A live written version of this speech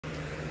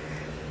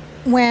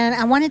when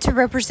I wanted to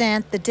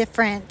represent the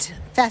different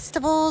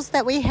festivals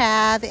that we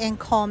have in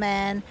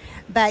Coleman,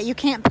 but you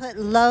can't put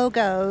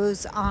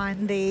logos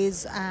on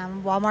these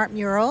Walmart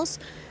murals.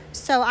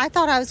 So I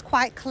thought I was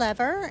quite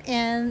clever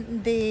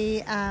in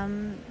the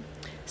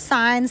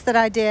signs that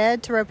I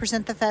did to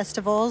represent the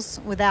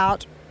festivals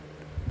without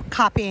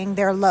copying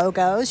their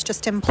logos,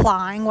 just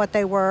implying what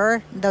they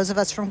were. Those of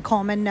us from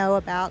Coleman know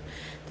about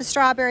the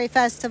Strawberry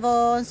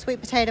Festival and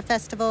Sweet Potato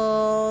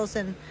Festivals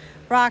and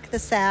Rock the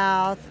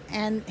South.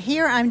 And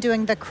here I'm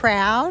doing the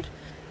crowd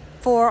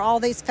for all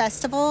these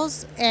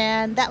festivals,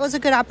 and that was a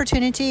good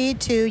opportunity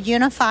to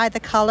unify the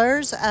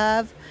colors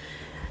of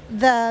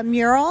the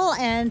mural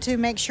and to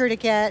make sure to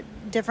get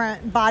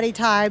different body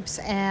types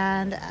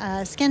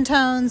and skin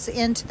tones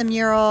into the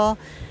mural.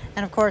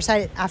 And of course,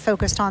 I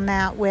focused on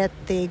that with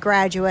the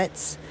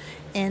graduates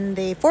in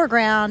the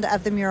foreground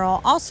of the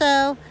mural.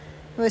 Also,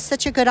 it was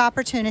such a good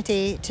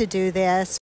opportunity to do this.